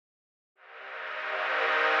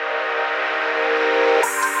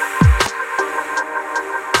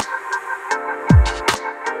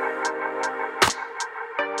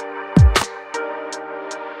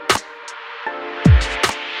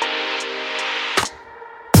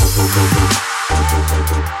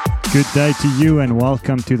Good day to you and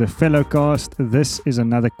welcome to the Fellowcast. This is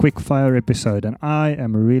another quickfire episode and I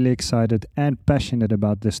am really excited and passionate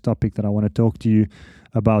about this topic that I want to talk to you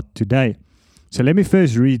about today. So let me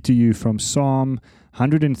first read to you from Psalm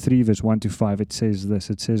 103 verse 1 to 5. It says this,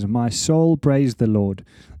 it says, "My soul praise the Lord,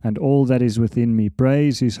 and all that is within me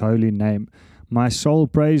praise his holy name. My soul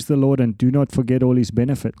praise the Lord, and do not forget all his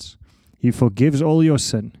benefits. He forgives all your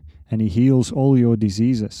sin, and he heals all your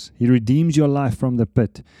diseases. He redeems your life from the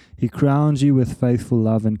pit. He crowns you with faithful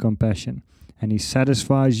love and compassion, and he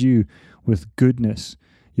satisfies you with goodness.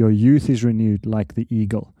 Your youth is renewed like the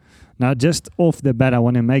eagle." Now, just off the bat, I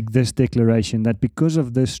want to make this declaration that because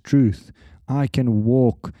of this truth, I can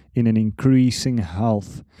walk in an increasing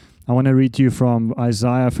health. I want to read to you from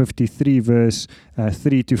Isaiah 53 verse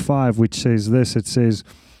 3 to 5, which says this. It says,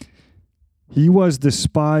 "He was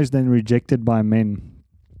despised and rejected by men,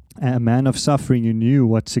 a man of suffering who knew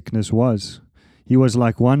what sickness was. He was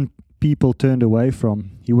like one people turned away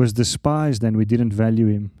from. He was despised and we didn't value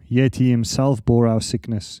him. Yet he himself bore our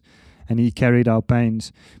sickness and he carried our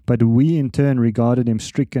pains. But we in turn regarded him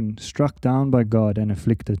stricken, struck down by God and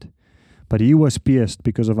afflicted. But he was pierced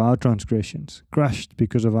because of our transgressions, crushed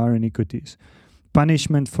because of our iniquities.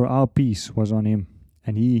 Punishment for our peace was on him,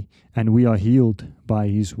 and we are healed by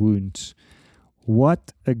his wounds."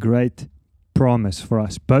 What a great promise for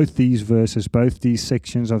us. Both these verses, both these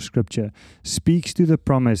sections of scripture speaks to the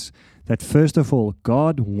promise that first of all,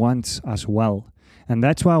 God wants us well. And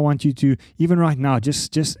that's why I want you to, even right now,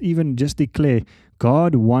 just declare,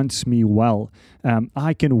 God wants me well.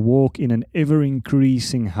 I can walk in an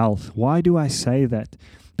ever-increasing health. Why do I say that?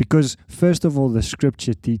 Because first of all, the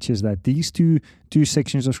scripture teaches that these two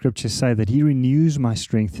sections of scripture say that he renews my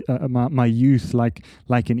strength, my youth like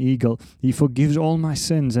an eagle. He forgives all my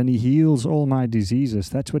sins and he heals all my diseases.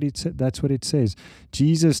 That's what it says.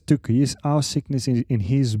 Jesus took our sickness in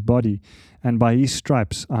his body, and by his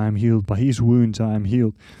stripes I am healed. By his wounds I am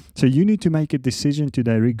healed. So you need to make a decision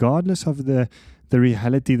today, regardless of the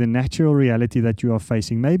reality, the natural reality that you are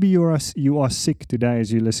facing. Maybe you are sick today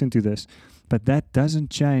as you listen to this. But that doesn't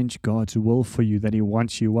change God's will for you, that he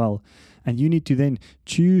wants you well. And you need to then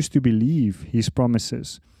choose to believe his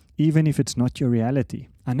promises, even if it's not your reality.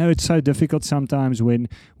 I know it's so difficult sometimes when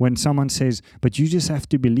someone says, but you just have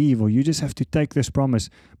to believe, or you just have to take this promise.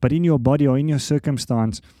 But in your body or in your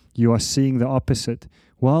circumstance, you are seeing the opposite.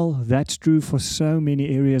 Well, that's true for so many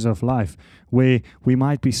areas of life where we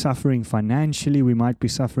might be suffering financially, we might be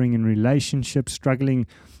suffering in relationships, struggling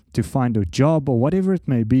to find a job or whatever it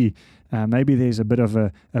may be. Maybe there's a bit of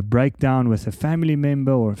a breakdown with a family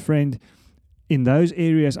member or a friend. In those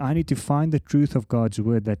areas, I need to find the truth of God's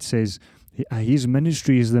word that says his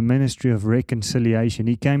ministry is the ministry of reconciliation.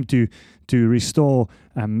 He came to restore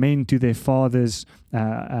men to their fathers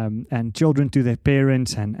and children to their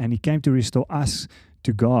parents, and he came to restore us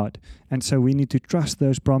to God. And so we need to trust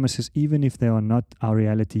those promises even if they are not our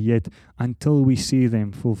reality yet, until we see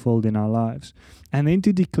them fulfilled in our lives. And then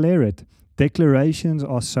to declare it. Declarations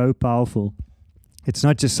are so powerful. It's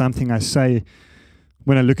not just something I say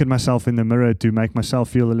when I look at myself in the mirror to make myself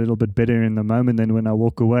feel a little bit better in the moment than when I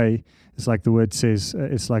walk away. It's like the word says,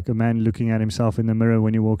 it's like a man looking at himself in the mirror.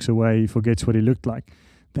 When he walks away, he forgets what he looked like.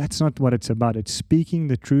 That's not what it's about. It's speaking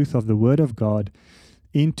the truth of the word of God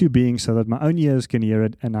into being so that my own ears can hear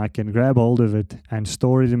it and I can grab hold of it and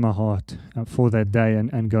store it in my heart for that day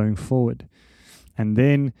and going forward. And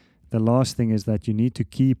then the last thing is that you need to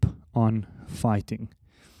keep on fighting.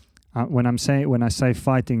 When I say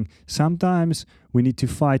fighting, sometimes we need to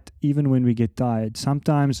fight even when we get tired.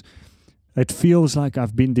 Sometimes it feels like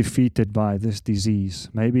I've been defeated by this disease.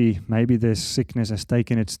 Maybe this sickness has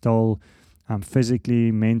taken its toll. I'm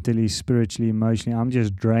physically, mentally, spiritually, emotionally. I'm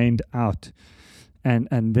just drained out. And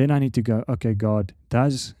then I need to go, okay, God,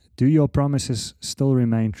 do your promises still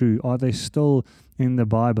remain true? Are they still in the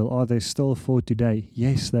Bible? Are they still for today?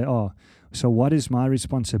 Yes, they are. So what is my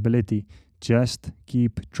responsibility? Just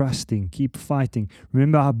keep trusting, keep fighting.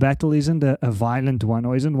 Remember, our battle isn't a violent one,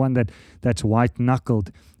 or isn't one that's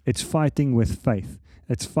white-knuckled. It's fighting with faith.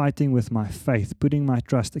 It's fighting with my faith, putting my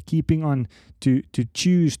trust, keeping on to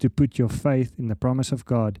choose to put your faith in the promise of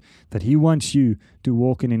God, that he wants you to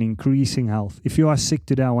walk in an increasing health. If you are sick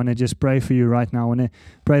today, I want to just pray for you right now. I want to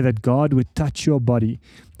pray that God would touch your body,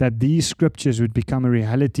 that these scriptures would become a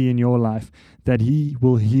reality in your life, that he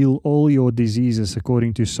will heal all your diseases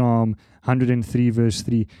according to Psalm 103 verse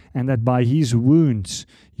 3, and that by his wounds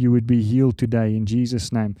you would be healed today in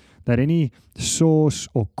Jesus' name. That any source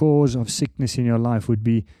or cause of sickness in your life would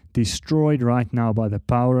be destroyed right now by the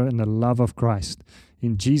power and the love of Christ.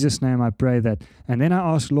 In Jesus' name I pray that. And then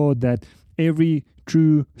I ask, Lord, that every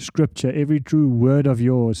true scripture, every true word of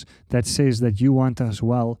yours that says that you want us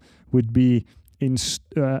well would be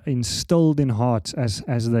instilled in hearts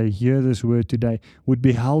as they hear this word today, would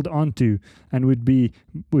be held onto and would be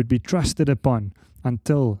trusted upon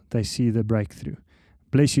until they see the breakthrough.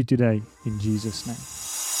 Bless you today in Jesus' name.